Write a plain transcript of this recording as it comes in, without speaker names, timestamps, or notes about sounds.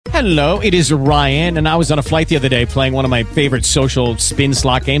Hello, it is Ryan, and I was on a flight the other day playing one of my favorite social spin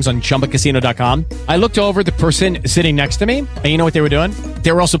slot games on ChumbaCasino.com. I looked over at the person sitting next to me, and you know what they were doing?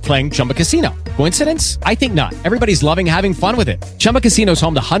 They were also playing Chumba Casino. Coincidence? I think not. Everybody's loving having fun with it. Chumba Casino is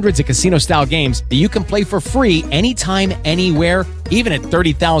home to hundreds of casino-style games that you can play for free anytime, anywhere, even at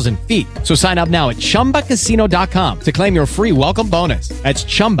 30,000 feet. So sign up now at ChumbaCasino.com to claim your free welcome bonus. That's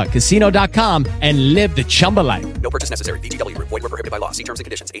ChumbaCasino.com and live the Chumba life. No purchase necessary. VGW. Void where prohibited by law. See terms and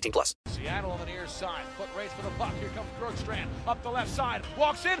conditions. 18+. Seattle on the near side. Foot race for the puck. Here comes Bergstrand. Up the left side.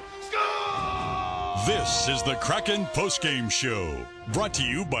 Walks in. Score! This is the Kraken Postgame Show. Brought to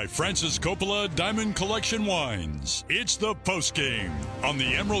you by Francis Coppola Diamond Collection Wines. It's the Postgame on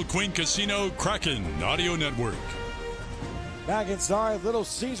the Emerald Queen Casino Kraken Audio Network. Back inside Little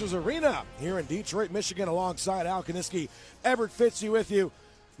Caesars Arena here in Detroit, Michigan, alongside Al Kinisky. Everett Fitzhugh with you.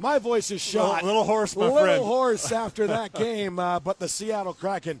 My voice is shot. Little hoarse, my friend. Little hoarse after that game, but the Seattle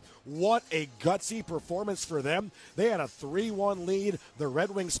Kraken, what a gutsy performance for them. They had a 3-1 lead. The Red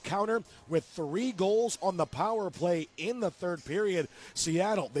Wings counter with 3 goals on the power play in the third period.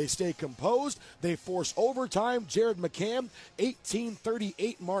 Seattle, they stay composed. They force overtime. Jared McCann,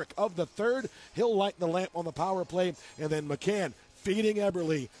 18:38 mark of the third. He'll light the lamp on the power play. And then McCann feeding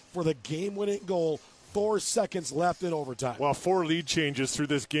Eberle for the game-winning goal. 4 seconds left in overtime. Well, 4 lead changes through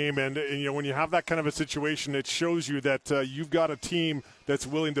this game, and you know when you have that kind of a situation, it shows you that you've got a team that's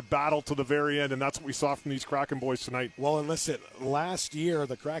willing to battle to the very end, and that's what we saw from these Kraken boys tonight. Well, and listen, last year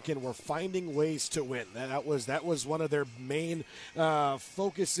the Kraken were finding ways to win. That was one of their main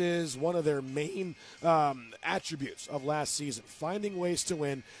focuses, one of their main attributes of last season, finding ways to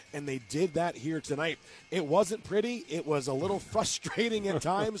win, and they did that here tonight. It wasn't pretty. It was a little frustrating at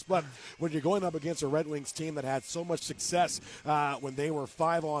times, but when you're going up against a Red Wings team that had so much success when they were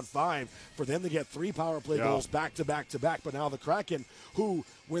 5-on-5, for them to get 3 power play goals back to back to back, but now the Kraken, who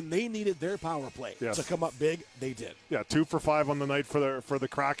when they needed their power play to come up big, they did. Yeah, 2 for 5 on the night for the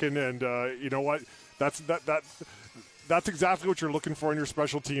Kraken, and you know what? That's exactly what you're looking for in your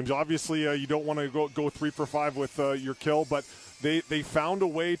special teams. Obviously, you don't want to go 3 for 5 with your kill, but they found a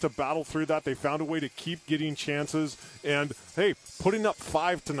way to battle through that. They found a way to keep getting chances. And, hey, putting up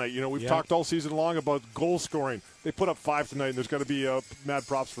 5 tonight. You know, we've talked all season long about goal scoring. They put up 5 tonight, and there's got to be mad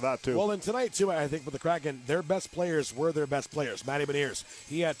props for that, too. Well, and tonight, too, I think for the Kraken, their best players were their best players. Matty Beniers,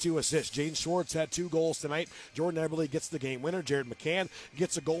 he had 2 assists. Jaden Schwartz had 2 goals tonight. Jordan Eberle gets the game winner. Jared McCann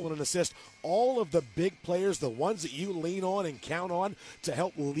gets a goal and an assist. All of the big players, the ones that you lean on and count on to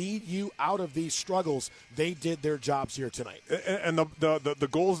help lead you out of these struggles, they did their jobs here tonight. And the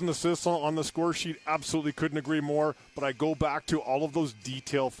goals and assists on the score sheet, absolutely couldn't agree more. But I go back to all of those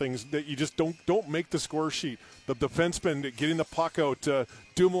detail things that you just don't make the score sheet. The defenseman getting the puck out.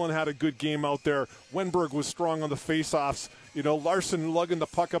 Dumoulin had a good game out there. Wenberg was strong on the faceoffs. You know, Larson lugging the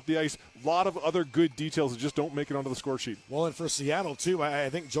puck up the ice. A lot of other good details that just don't make it onto the score sheet. Well, and for Seattle, too, I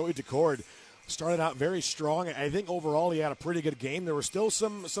think Joey Decord started out very strong. I think overall he had a pretty good game. There were still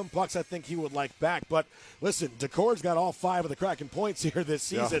some pucks I think he would like back. But listen, Decord's got all 5 of the Kraken points here this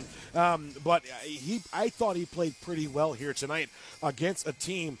season. Yeah. But I thought he played pretty well here tonight against a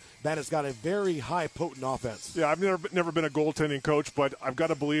team that has got a very high potent offense. Yeah, I've never been a goaltending coach, but I've got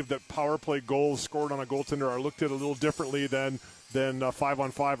to believe that power play goals scored on a goaltender are looked at a little differently than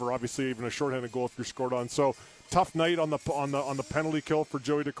 5-on-5, or obviously even a shorthanded goal if you're scored on. So tough night on the penalty kill for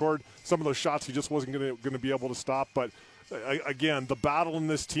Joey Decord. Some of those shots he just wasn't going to be able to stop. But again, the battle in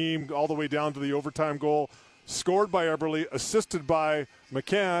this team all the way down to the overtime goal, scored by Eberle, assisted by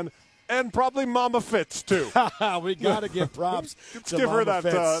McCann, and probably Mama Fitz, too. We got to give props to give Mama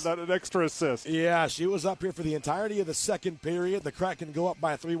her that extra assist. Yeah, she was up here for the entirety of the second period. The Kraken go up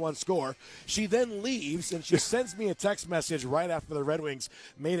by a 3-1 score. She then leaves, and she sends me a text message right after the Red Wings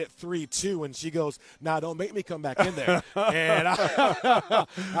made it 3-2, and she goes, "Nah, don't make me come back in there." And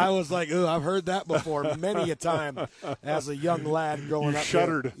I was like, "Ooh, I've heard that before many a time as a young lad growing up."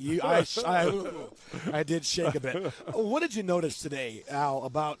 Shuddered. I did shake a bit. What did you notice today, Al,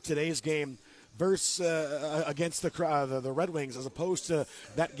 about today's game versus against the Red Wings as opposed to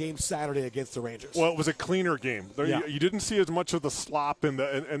that game Saturday against the Rangers? Well, it was a cleaner game. You didn't see as much of the slop and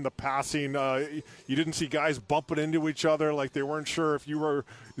the passing. You didn't see guys bumping into each other like they weren't sure if you were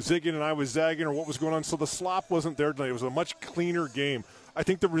zigging and I was zagging or what was going on. So the slop wasn't there tonight. It was a much cleaner game. I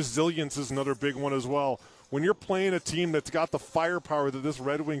think the resilience is another big one as well. When you're playing a team that's got the firepower that this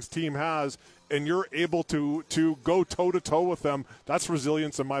Red Wings team has, and you're able to go toe-to-toe with them, that's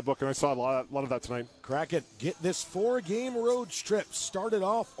resilience in my book, and I saw a lot of that tonight. Kraken get this 4-game road trip started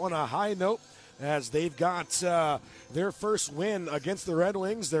off on a high note as they've got their first win against the Red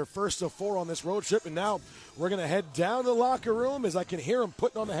Wings, their first of 4 on this road trip, and now We're going to head down to the locker room as I can hear him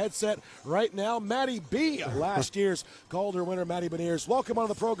putting on the headset right now. Matty B, last year's Calder winner, Matty Beniers. Welcome on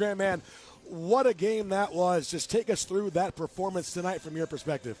the program, man. What a game that was. Just take us through that performance tonight from your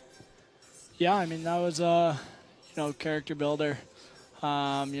perspective. Yeah, I mean, that was character builder.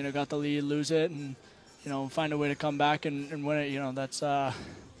 Got the lead, lose it, and, find a way to come back and win it. That's, we're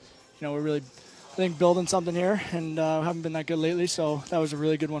really, I think, building something here, and haven't been that good lately, so that was a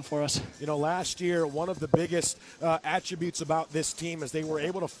really good one for us. Last year, one of the biggest attributes about this team is they were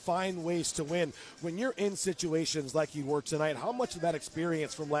able to find ways to win. When you're in situations like you were tonight, how much of that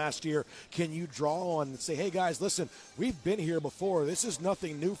experience from last year can you draw on and say, hey, guys, listen, we've been here before. This is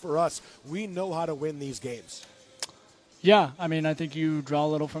nothing new for us. We know how to win these games. Yeah, I mean, I think you draw a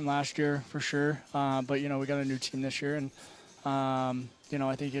little from last year for sure, but, we got a new team this year, and, I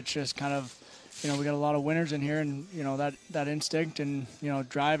think it's just kind of, we got a lot of winners in here, and, that instinct and,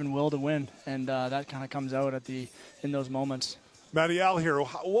 drive and will to win, and that kind of comes out in those moments. Matty, Al here.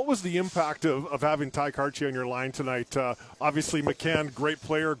 What was the impact of having Ty Karchi on your line tonight? Obviously, McCann, great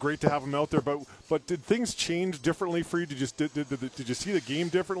player, great to have him out there, but did things change differently for you? Did you see the game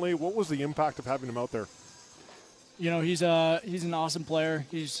differently? What was the impact of having him out there? He's an awesome player.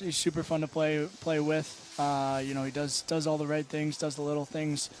 He's super fun to play with. He does all the right things, does the little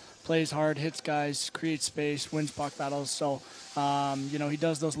things, plays hard, hits guys, creates space, wins puck battles. So, he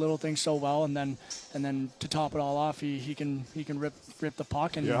does those little things so well. And then to top it all off, he can rip the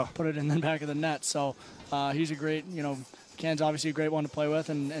puck and put it in the back of the net. So, he's a great, Ken's obviously a great one to play with,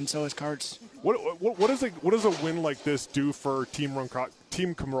 and so is Karts. What does a win like this do for team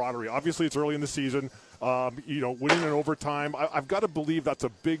camaraderie? Obviously, it's early in the season. Winning in overtime, I've got to believe that's a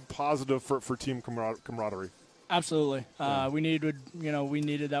big positive for team camaraderie. Absolutely. We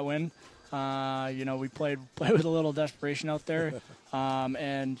needed that win. We played with a little desperation out there,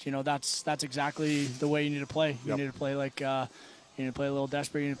 and that's exactly the way you need to play. You need to play like you need to play a little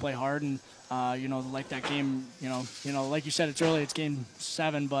desperate. You need to play hard, and like that game. Like you said, it's early. It's game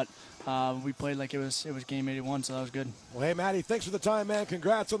 7, but. We played like it was game 81, so that was good. Well, hey, Matty, thanks for the time, man.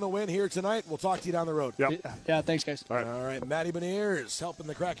 Congrats on the win here tonight. We'll talk to you down the road. Yep. Yeah, thanks, guys. All right. Matty Beniers helping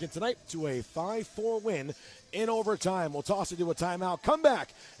the Kraken tonight to a 5-4 win in overtime. We'll toss it to a timeout, come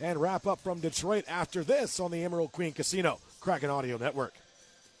back, and wrap up from Detroit after this on the Emerald Queen Casino Kraken Audio Network.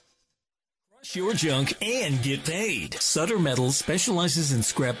 Crush your junk and get paid. Sutter Metals specializes in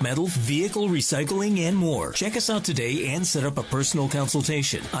scrap metal, vehicle recycling, and more. Check us out today and set up a personal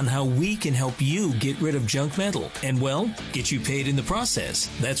consultation on how we can help you get rid of junk metal and, get you paid in the process.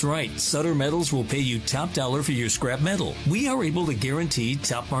 That's right. Sutter Metals will pay you top dollar for your scrap metal. We are able to guarantee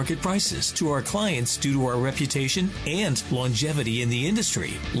top market prices to our clients due to our reputation and longevity in the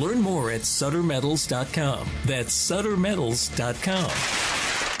industry. Learn more at SutterMetals.com. That's SutterMetals.com.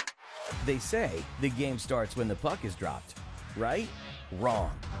 They say the game starts when the puck is dropped, right? Wrong.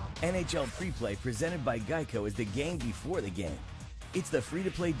 NHL Preplay presented by Geico is the game before the game. It's the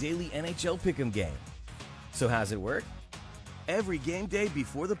free-to-play daily NHL Pick'em game. So how's it work? Every game day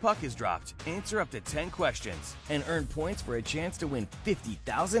before the puck is dropped, answer up to 10 questions and earn points for a chance to win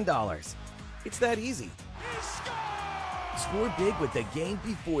 $50,000. It's that easy. Score big with the game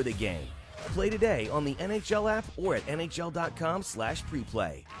before the game. Play today on the NHL app or at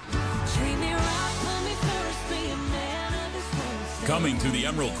NHL.com/preplay. Coming to the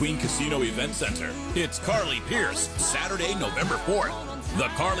Emerald Queen Casino Event Center, it's Carly Pierce, Saturday, November 4th. The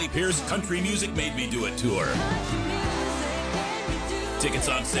Carly Pierce Country Music Made Me Do It Tour. Tickets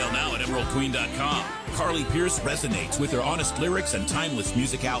on sale now at emeraldqueen.com. Carly Pierce resonates with her honest lyrics and timeless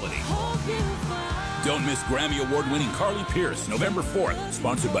musicality. Don't miss Grammy Award-winning Carly Pierce, November 4th,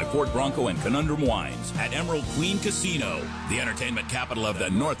 sponsored by Ford Bronco and Conundrum Wines at Emerald Queen Casino, the entertainment capital of the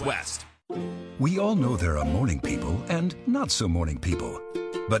Northwest. We all know there are morning people and not so morning people.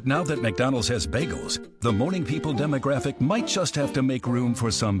 But now that McDonald's has bagels, the morning people demographic might just have to make room for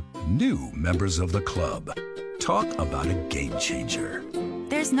some new members of the club. Talk about a game changer.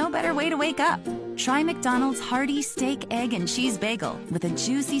 There's no better way to wake up. Try McDonald's hearty steak, egg, and cheese bagel with a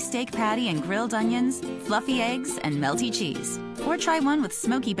juicy steak patty and grilled onions, fluffy eggs, and melty cheese. Or try one with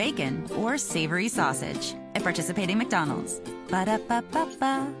smoky bacon or savory sausage at participating McDonald's.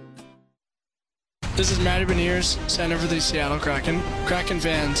 Ba-da-ba-ba-ba. This is Matty Beniers, center for the Seattle Kraken. Kraken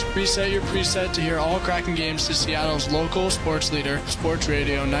fans, reset your preset to hear all Kraken games to Seattle's local sports leader, Sports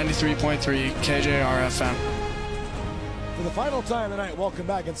Radio 93.3 KJR-FM. For the final time tonight, welcome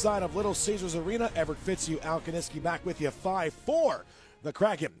back inside of Little Caesars Arena. Everett Fitzhugh, Al Kinisky back with you 5-4. The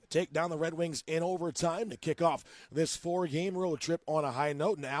Kraken take down the Red Wings in overtime to kick off this 4-game road trip on a high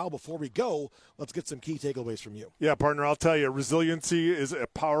note. Now, before we go, let's get some key takeaways from you. Yeah, partner, I'll tell you, resiliency is a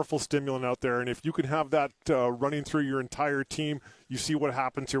powerful stimulant out there, and if you can have that running through your entire team, you see what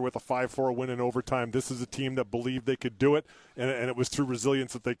happens here with a 5-4 win in overtime. This is a team that believed they could do it, and it was through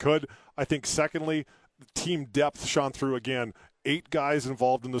resilience that they could. I think, secondly, team depth shone through again. 8 guys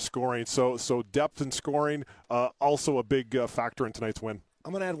involved in the scoring, so depth and scoring also a big factor in tonight's win.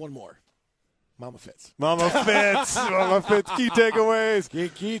 I'm going to add one more. Mama Fitz. Mama Fitz. Mama Fitz. Key takeaways.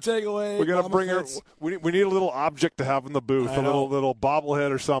 Key takeaways. We're going to bring her. We need a little object to have in the booth, a little bobblehead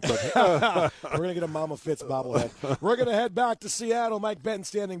or something. We're going to get a Mama Fitz bobblehead. We're going to head back to Seattle. Mike Benton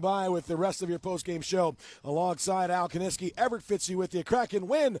standing by with the rest of your postgame show alongside Al Kinisky. Everett Fitzhugh with you. Kraken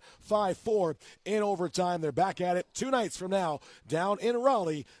win 5-4 in overtime. They're back at it 2 nights from now down in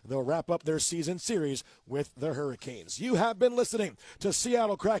Raleigh. They'll wrap up their season series with the Hurricanes. You have been listening to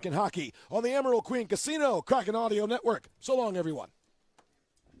Seattle Kraken Hockey on the Emerald Queen Casino Kraken Audio Network. So long, everyone.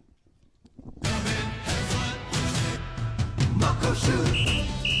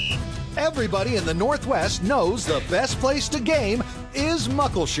 Everybody in the Northwest knows the best place to game is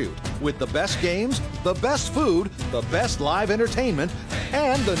Muckleshoot. With the best games, the best food, the best live entertainment,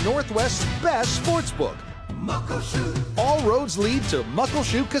 and the Northwest's best sportsbook. Muckleshoot. All roads lead to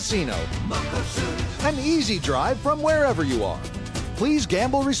Muckleshoot Casino. Muckleshoot. An easy drive from wherever you are. Please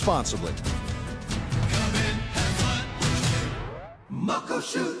gamble responsibly.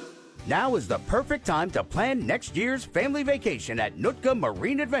 Muckleshoot. Now is the perfect time to plan next year's family vacation at Nootka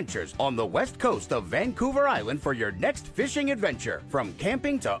Marine Adventures on the west coast of Vancouver Island for your next fishing adventure. From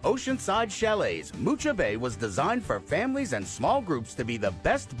camping to oceanside chalets, Mucha Bay was designed for families and small groups to be the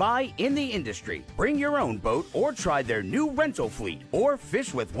best buy in the industry. Bring your own boat or try their new rental fleet, or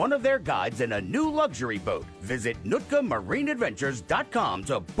fish with one of their guides in a new luxury boat. Visit NootkaMarineAdventures.com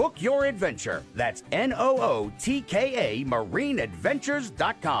to book your adventure. That's NOOTKA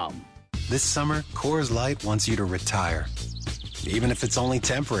MarineAdventures.com. This summer, Coors Light wants you to retire, even if it's only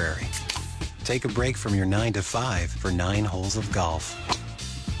temporary. Take a break from your 9 to 5 for 9 holes of golf.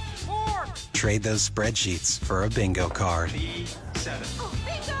 Trade those spreadsheets for a bingo card.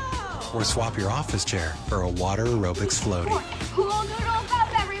 Or swap your office chair for a water aerobics floaty. Cool noodles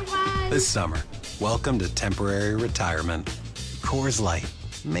up, everyone! This summer, welcome to temporary retirement. Coors Light,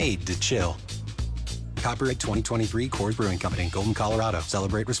 made to chill. Copyright 2023 Coors Brewing Company, Golden, Colorado.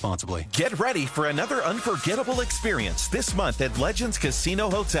 Celebrate responsibly. Get ready for another unforgettable experience this month at Legends Casino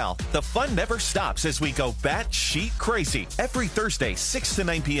Hotel. The fun never stops as we go batshit crazy every Thursday, 6 to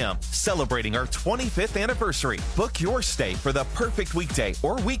 9 p.m., celebrating our 25th anniversary. Book your stay for the perfect weekday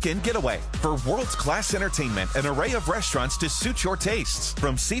or weekend getaway. For world-class entertainment, an array of restaurants to suit your tastes,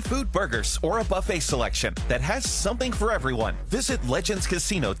 from seafood burgers or a buffet selection that has something for everyone. Visit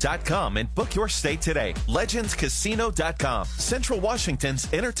legendscasino.com and book your stay today. LegendsCasino.com, Central Washington's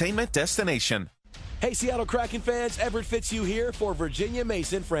entertainment destination. Hey, Seattle Kraken fans, Everett Fitzhugh here for Virginia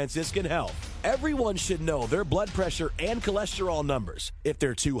Mason Franciscan Health. Everyone should know their blood pressure and cholesterol numbers. If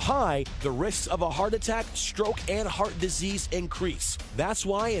they're too high, the risks of a heart attack, stroke, and heart disease increase. That's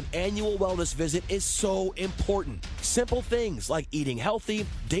why an annual wellness visit is so important. Simple things like eating healthy,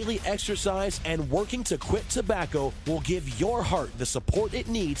 daily exercise, and working to quit tobacco will give your heart the support it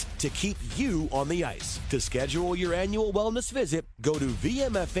needs to keep you on the ice. To schedule your annual wellness visit, go to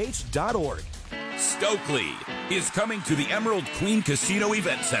vmfh.org. Stokely is coming to the Emerald Queen Casino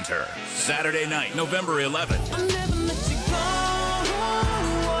Event Center Saturday night, November 11th.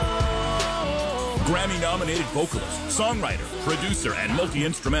 Grammy-nominated vocalist, songwriter, producer, and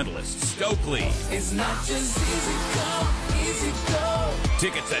multi-instrumentalist Stokely. It's not just easy come, easy go.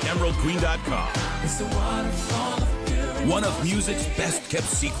 Tickets at emeraldqueen.com. It's the waterfall of beauty. One of music's best-kept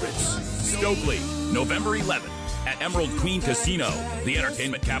secrets. Stokely, November 11th at Emerald Queen Casino, the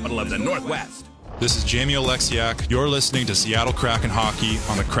entertainment capital of the Northwest. This is Jamie Alexiak. You're listening to Seattle Kraken Hockey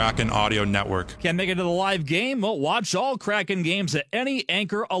on the Kraken Audio Network. Can't make it to the live game? Well, watch all Kraken games at any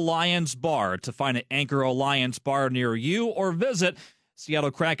Anchor Alliance bar. To find an Anchor Alliance bar near you, or visit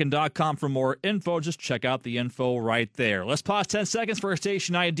SeattleKraken.com for more info. Just check out the info right there. Let's pause 10 seconds for a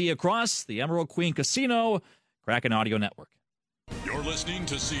station ID across the Emerald Queen Casino, Kraken Audio Network. You're listening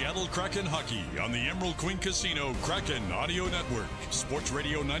to Seattle Kraken Hockey on the Emerald Queen Casino Kraken Audio Network. Sports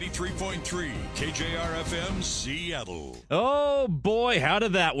Radio 93.3, KJR-FM, Seattle. Oh, boy, how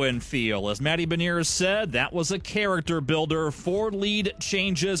did that win feel? As Matty Beniers said, that was a character builder. 4 lead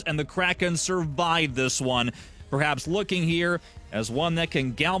changes, and the Kraken survived this one. Perhaps looking here as one that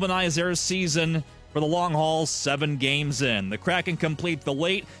can galvanize their season for the long haul 7 games in. The Kraken complete the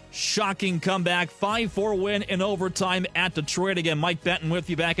late, shocking comeback, 5-4 win in overtime at Detroit. Again, Mike Benton with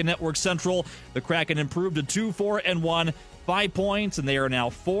you back in Network Central. The Kraken improved to 2-4-1, 5 points, and they are now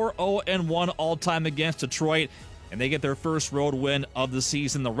 4-0-1 all-time against Detroit, and they get their first road win of the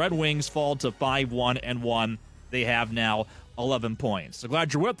season. The Red Wings fall to 5-1-1. They have now 11 points. So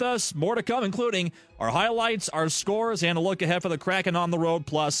glad you're with us. More to come, including our highlights, our scores, and a look ahead for the Kraken on the road,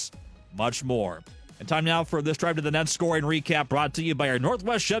 plus much more. And time now for this Drive to the Net scoring recap, brought to you by our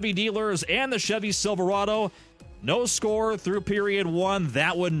Northwest Chevy dealers and the Chevy Silverado. No score through period 1.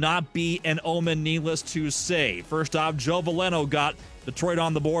 That would not be an omen, needless to say. First off, Joe Veleno got Detroit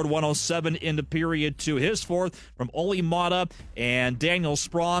on the board, 107 into period 2. His fourth from Oli Mata and Daniel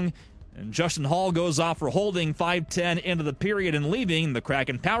Sprong. And Justin Hall goes off for holding, 5:10 into the period, and leaving the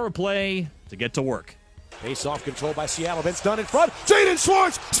Kraken power play to get to work. Face-off control by Seattle. Vince Dunn in front. Jaden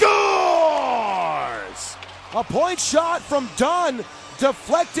Schwartz scores! A point shot from Dunn,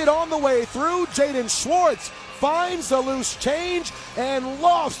 deflected on the way through. Jaden Schwartz finds the loose change and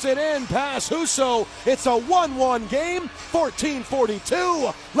lofts it in past Husso. It's a 1-1 game,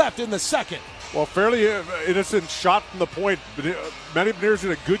 14:42 left in the second. Well, fairly innocent shot from the point. Matty Beniers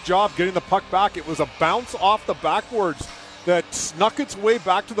did a good job getting the puck back. It was a bounce off the backwards that snuck its way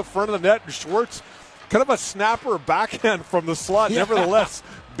back to the front of the net. And Schwartz, kind of a snapper backhand from the slot, nevertheless,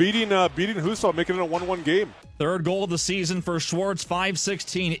 beating Husso, making it a 1-1 game. Third goal of the season for Schwartz,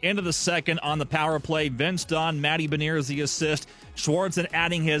 5:16 into the second on the power play. Vince Dunn, Matty Beniers the assist. Schwartz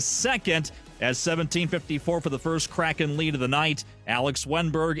adding his second as 17:54 for the first Kraken lead of the night. Alex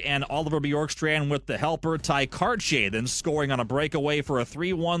Wenberg and Oliver Bjorkstrand with the helper. Ty Kartye then scoring on a breakaway for a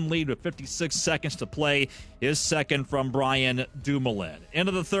 3-1 lead with 56 seconds to play. His second from Brian Dumoulin.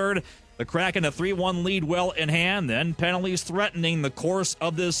 Into the third, the Kraken a 3-1 lead well in hand, then penalties threatening the course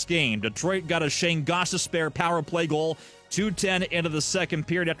of this game. Detroit got a Shane Gostisbehere power play goal, 2:10 into the second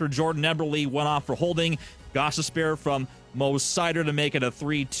period after Jordan Eberle went off for holding. Gostisbehere from Mo Seider to make it a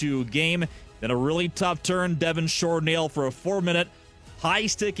 3-2 game. Then a really tough turn, Devin Shore-Nail for a 4-minute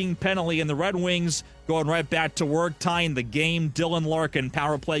high-sticking penalty, and the Red Wings going right back to work, tying the game. Dylan Larkin,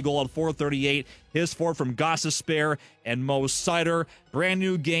 power play goal at 4:38. His fourth from Gostisbehere and Mo Seider. Brand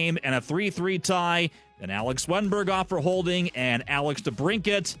new game and a 3-3 tie. Then Alex Wenberg off for holding, and Alex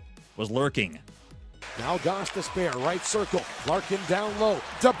DeBrincat was lurking. Now Gostisbehere, right circle. Larkin down low.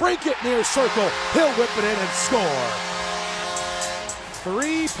 DeBrincat near circle. He'll whip it in and score.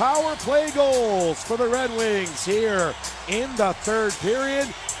 3 power play goals for the Red Wings here in the third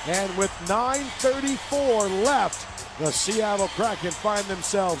period. And with 9:34 left, the Seattle Kraken find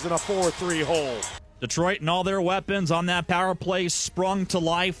themselves in a 4-3 hole. Detroit and all their weapons on that power play sprung to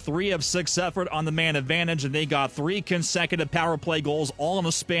life. 3 of 6 effort on the man advantage, and they got 3 consecutive power play goals, all in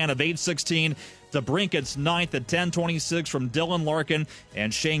a span of 8:16. DeBrincat's ninth at 10:26 from Dylan Larkin,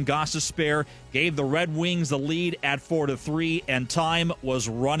 and Shane Gostisbehere gave the Red Wings the lead at 4-3, and time was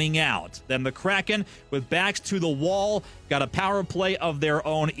running out. Then the Kraken, with backs to the wall, got a power play of their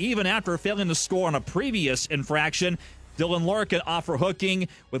own, even after failing to score on a previous infraction. Dylan Larkin off for hooking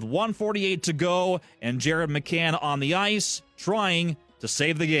with 1:48 to go, and Jared McCann on the ice trying to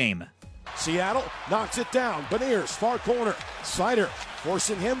save the game. Seattle knocks it down. Beniers, far corner. Seider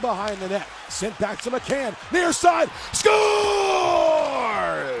forcing him behind the net. Sent back to McCann. Near side. Scores!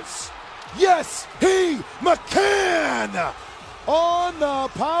 Yes, McCann! On the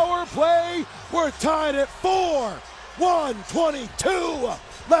power play, we're tied at 4. 1:22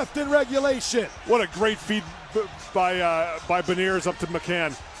 left in regulation. What a great feed by Beniers up to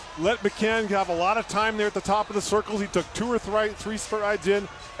McCann. Let McCann have a lot of time there at the top of the circles. He took 2 or 3 strides in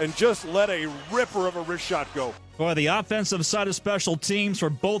and just let a ripper of a wrist shot go. Boy, the offensive side of special teams for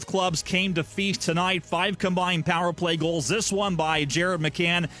both clubs came to feast tonight. 5 combined power play goals. This one by Jared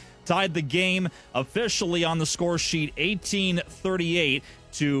McCann tied the game officially on the score sheet, 18:38,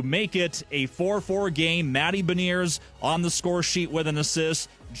 to make it a 4-4 game. Matty Beniers on the score sheet with an assist.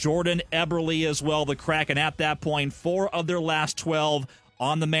 Jordan Eberle as well. The Kraken at that point, 4 of their last 12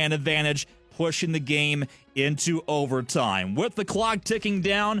 on the man advantage, pushing the game into overtime. With the clock ticking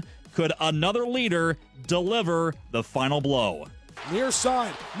down, could another leader deliver the final blow? Near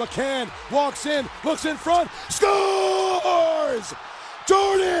side, McCann walks in, looks in front, scores!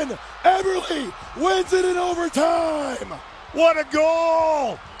 Jordan Eberle wins it in overtime! What a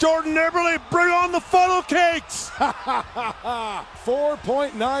goal! Jordan Eberle, bring on the funnel cakes!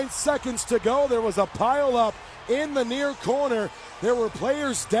 4.9 seconds to go. There was a pile up in the near corner. There were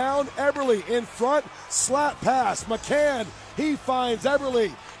players down. Eberle in front. Slap pass. McCann, he finds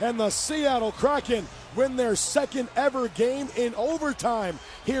Eberle. And the Seattle Kraken win their second ever game in overtime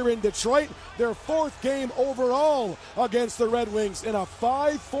here in Detroit, their fourth game overall against the Red Wings in a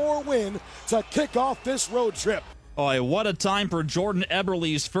 5-4 win to kick off this road trip. Oh, what a time for Jordan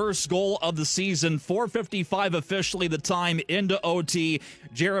Eberle's first goal of the season. 4:55 officially the time into OT.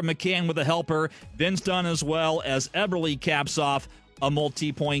 Jared McCann with a helper. Vince Dunn as well as Eberle caps off a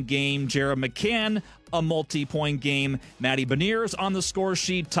multi-point game. Jared McCann, a multi-point game. Matty Beniers on the score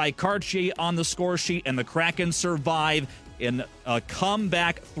sheet. Ty Cartier on the score sheet. And the Kraken survive in a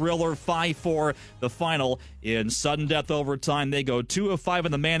comeback thriller 5-4, the final in sudden death overtime. They go 2 of 5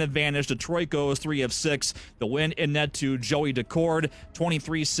 in the man advantage. Detroit goes 3 of 6. The win in net to Joey Decord,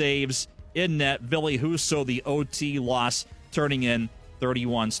 23 saves in net. Ville Husso, the OT loss, turning in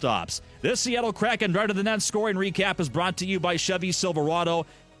 31 stops. This Seattle Kraken right to the net scoring recap is brought to you by Chevy Silverado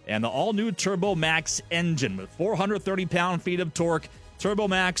and the all-new Turbo Max engine with 430 pound-feet of torque. Turbo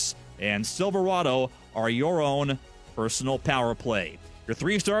Max and Silverado are your own personal power play. Your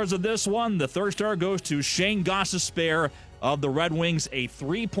 3 stars of this one, the third star goes to Shane Gostisbehere of the Red Wings, a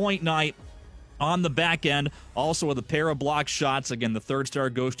 3-point night on the back end, also with a pair of block shots. Again, the third star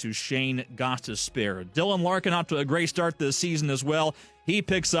goes to Shane Gostisbehere. Dylan Larkin off to a great start this season as well. He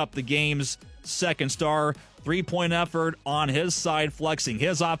picks up the game's second star. 3-point effort on his side, flexing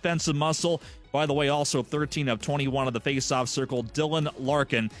his offensive muscle. By the way, also 13 of 21 of the faceoff circle. Dylan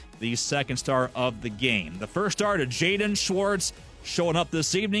Larkin, the second star of the game. The first star to Jaden Schwartz, showing up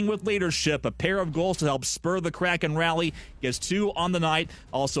this evening with leadership. A pair of goals to help spur the Kraken rally. Gets 2 on the night.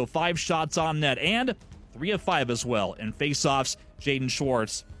 Also 5 shots on net and 3 of 5 as well. In faceoffs, Jaden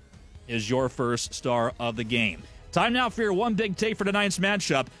Schwartz is your first star of the game. Time now for your one big take for tonight's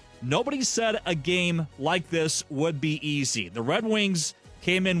matchup. Nobody said a game like this would be easy. The Red Wings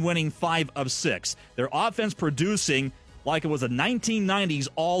came in winning 5 of 6. Their offense producing like it was the 1990s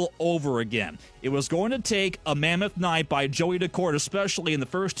all over again. It was going to take a mammoth night by Joey Decord, especially in the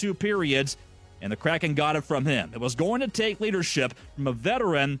first 2 periods, and the Kraken got it from him. It was going to take leadership from a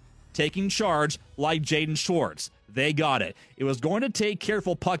veteran taking charge like Jaden Schwartz. They got it. It was going to take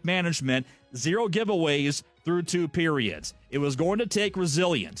careful puck management, 0 giveaways through 2 periods. It was going to take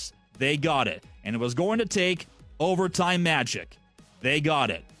resilience. They got it. And it was going to take overtime magic. They got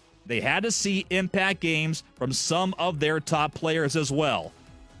it. They had to see impact games from some of their top players as well.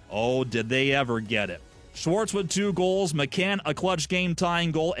 Oh, did they ever get it. Schwartz with 2 goals, McCann a clutch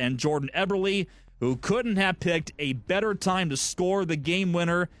game-tying goal, and Jordan Eberle, who couldn't have picked a better time to score the game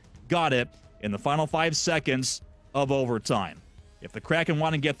winner, got it in the final 5 seconds of overtime. If the Kraken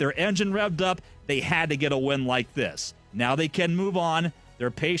want to get their engine revved up, they had to get a win like this. Now they can move on,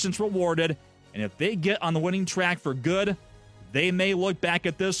 their patience rewarded, and if they get on the winning track for good, they may look back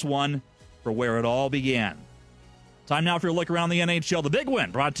at this one for where it all began. Time now for your look around the NHL. The big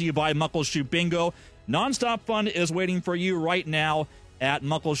win brought to you by Muckleshoot Bingo. Nonstop fun is waiting for you right now at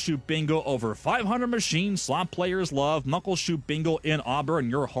Muckleshoot Bingo. Over 500 machines slot players love. Muckleshoot Bingo in Auburn,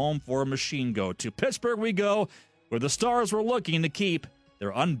 your home for machine go. To Pittsburgh we go, where the Stars were looking to keep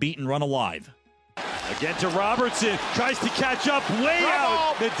their unbeaten run alive. Again to Robertson, tries to catch up, way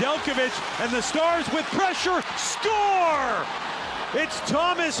out. Nedeljkovic and the Stars with pressure, score! It's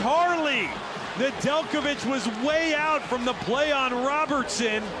Thomas Harley. Nedeljkovic was way out from the play on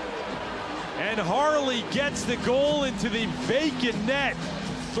Robertson, and Harley gets the goal into the vacant net.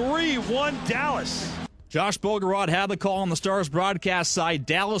 3-1 Dallas. Josh Bogorod had the call on the Stars broadcast side.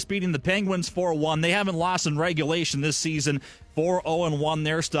 Dallas beating the Penguins 4-1. They haven't lost in regulation this season. 4-0-1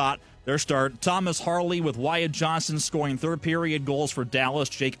 their start. Thomas Harley with Wyatt Johnson scoring third-period goals for Dallas.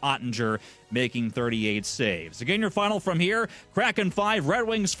 Jake Ottinger making 38 saves. Again, your final from here, Kraken 5, Red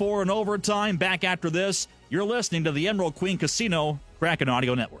Wings 4 in overtime. Back after this, you're listening to the Emerald Queen Casino Kraken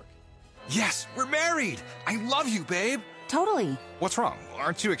Audio Network. Yes, we're married. I love you, babe. Totally. What's wrong?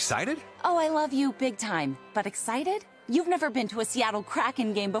 Aren't you excited? Oh, I love you big time. But excited? You've never been to a Seattle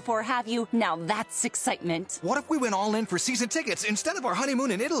Kraken game before, have you? Now that's excitement. What if we went all in for season tickets instead of our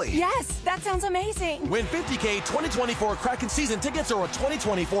honeymoon in Italy? Yes, that sounds amazing. Win $50K 2024 Kraken season tickets or a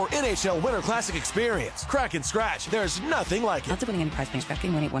 2024 NHL Winter Classic experience. Kraken Scratch. There's nothing like it. Odds of winning any prize playing scratch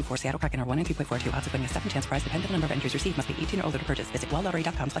game 1814 Seattle Kraken are 1 in 3.42. Odds of winning a second chance prize dependent on the number of entries received. Must be 18 or older to purchase. Visit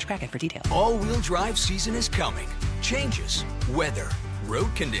wildlottery.com/Kraken for details. All-wheel drive season is coming. Changes. Weather.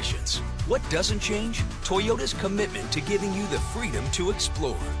 Road conditions. What doesn't change? Toyota's commitment to giving you the freedom to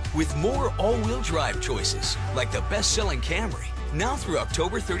explore. With more all-wheel drive choices, like the best-selling Camry. Now through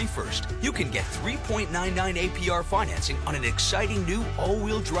October 31st, you can get 3.99 APR financing on an exciting new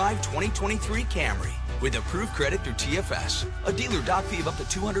all-wheel drive 2023 Camry. With approved credit through TFS, a dealer doc fee of up to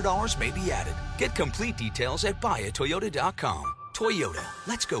 $200 may be added. Get complete details at buyatoyota.com. Toyota,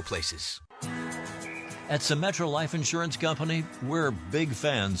 let's go places. At Symetra Life Insurance Company, we're big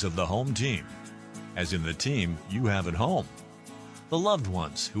fans of the home team, as in the team you have at home. The loved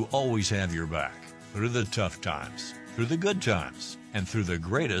ones who always have your back through the tough times, through the good times, and through the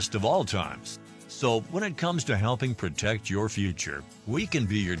greatest of all times. So when it comes to helping protect your future, we can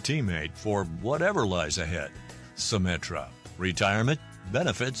be your teammate for whatever lies ahead. Symetra. Retirement,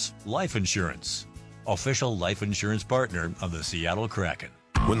 benefits, life insurance. Official life insurance partner of the Seattle Kraken.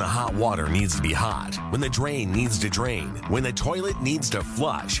 When the hot water needs to be hot, when the drain needs to drain, when the toilet needs to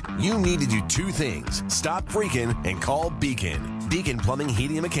flush, you need to do two things. Stop freaking and call Beacon. Beacon Plumbing,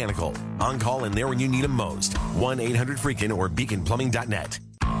 Heating, and Mechanical. On call and there when you need them most. 1-800-FREAKIN or beaconplumbing.net.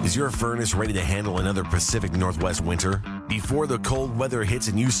 Is your furnace ready to handle another Pacific Northwest winter? Before the cold weather hits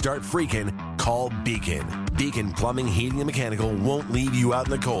and you start freaking, call Beacon. Beacon Plumbing, Heating, and Mechanical won't leave you out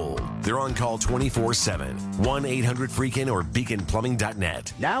in the cold. They're on call 24/7. 1-800-FREAKIN or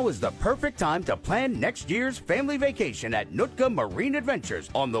beaconplumbing.net. Now is the perfect time to plan next year's family vacation at Nootka Marine Adventures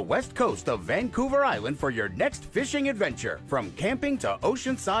on the west coast of Vancouver Island for your next fishing adventure. From camping to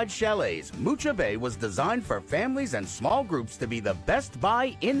oceanside chalets, Mucha Bay was designed for families and small groups to be the best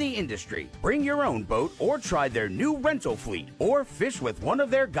buy in the industry. Bring your own boat or try their new rental fleet or fish with one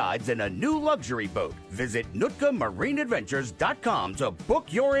of their guides in a new luxury boat. Visit NootkaMarineAdventures.com to book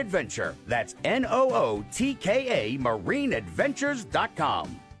your adventure. That's NOOTKA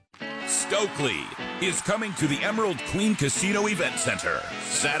MarineAdventures.com. Stokely is coming to the Emerald Queen Casino Event Center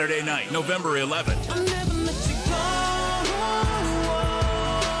Saturday night, November 11th.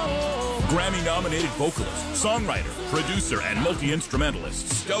 Grammy-nominated vocalist, songwriter, producer, and multi-instrumentalist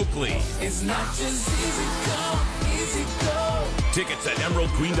Stokely. It's not just easy come, easy go. Tickets at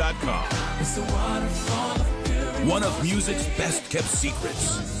emeraldqueen.com. It's the waterfall of purity. One of music's best-kept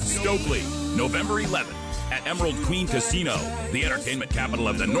secrets. Stokely, November 11th at Emerald Queen Casino, the entertainment capital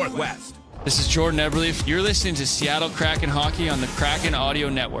of the Northwest. This is Jordan Eberle. You're listening to Seattle Kraken Hockey on the Kraken Audio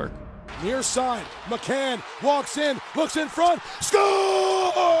Network. Near side, McCann walks in, looks in front,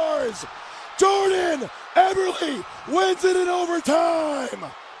 scores! Jordan Eberle wins it in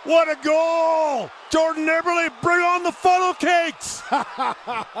overtime. What a goal! Jordan Eberle, bring on the funnel cakes!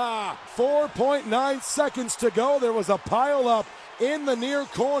 4.9 seconds to go. There was a pile up in the near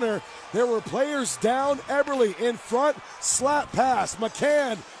corner. There were players down. Eberle in front, slap pass.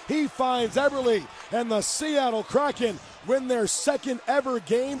 McCann, he finds Eberle, and the Seattle Kraken win their second ever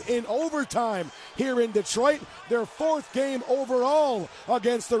game in overtime here in Detroit. Their fourth game overall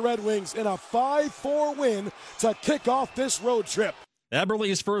against the Red Wings in a 5-4 win to kick off this road trip.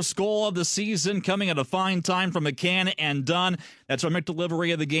 Eberle's first goal of the season coming at a fine time from McCann and Dunn. That's our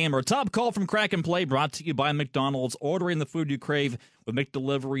McDelivery of the game. Our top call from Kraken Play brought to you by McDonald's. Ordering the food you crave with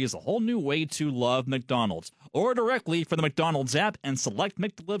McDelivery is a whole new way to love McDonald's. Order directly from the McDonald's app and select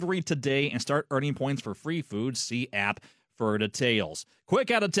McDelivery today and start earning points for free food. See app for details. Quick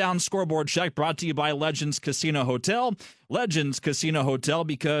out-of-town scoreboard check brought to you by Legends Casino Hotel. Legends Casino Hotel,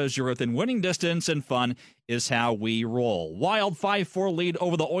 because you're within winning distance and fun is how we roll. Wild 5-4 lead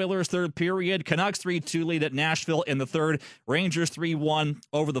over the Oilers third period. Canucks 3-2 lead at Nashville in the third. Rangers 3-1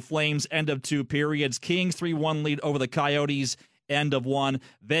 over the Flames, end of two periods. Kings 3-1 lead over the Coyotes, end of one.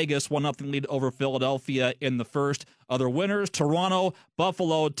 Vegas 1-0 lead over Philadelphia in the first. Other winners, Toronto,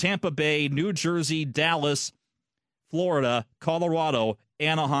 Buffalo, Tampa Bay, New Jersey, Dallas, Florida, Colorado,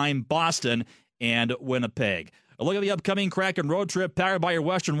 Anaheim, Boston, and Winnipeg. A look at the upcoming Kraken road trip powered by your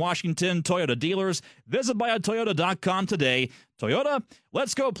Western Washington Toyota dealers. Visit buyatoyota.com today. Toyota,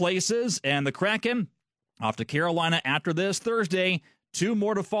 let's go places. And the Kraken off to Carolina after this Thursday. 2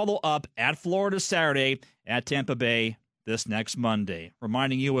 more to follow up at Florida Saturday, at Tampa Bay this next Monday.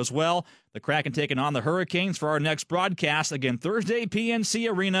 Reminding you as well, the Kraken taking on the Hurricanes for our next broadcast. Again, Thursday,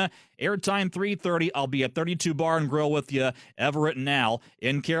 PNC Arena, airtime 3:30. I'll be at 32 Bar and Grill with you, Everett and Al,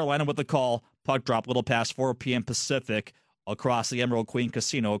 in Carolina with the call. Puck drop, little past 4 p.m. Pacific, across the Emerald Queen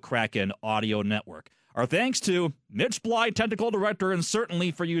Casino Kraken Audio Network. Our thanks to Mitch Bly, Technical Director, and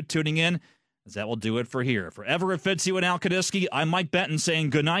certainly for you tuning in, as that will do it for here. For Everett, Fitzhugh, and Al Kinisky, I'm Mike Benton saying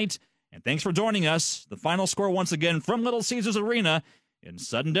good night. And thanks for joining us. The final score once again from Little Caesars Arena in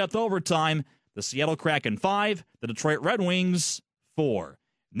sudden death overtime. The Seattle Kraken 5, the Detroit Red Wings 4.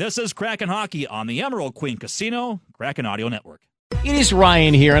 And this is Kraken Hockey on the Emerald Queen Casino Kraken Audio Network. It is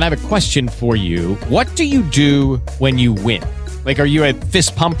Ryan here, and I have a question for you. What do you do when you win? Like, are you a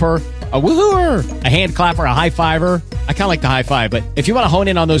fist pumper? A woohooer, a hand clapper, a high fiver. I kind of like the high five, but if you want to hone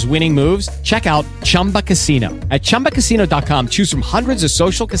in on those winning moves, check out Chumba Casino. At ChumbaCasino.com, choose from hundreds of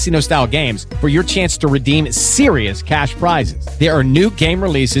social casino style games for your chance to redeem serious cash prizes. There are new game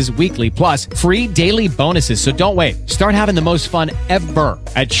releases weekly, plus free daily bonuses. So don't wait. Start having the most fun ever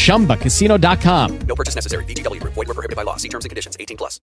at ChumbaCasino.com. No purchase necessary. VGW Group. Void where prohibited by law. See terms and conditions. 18+.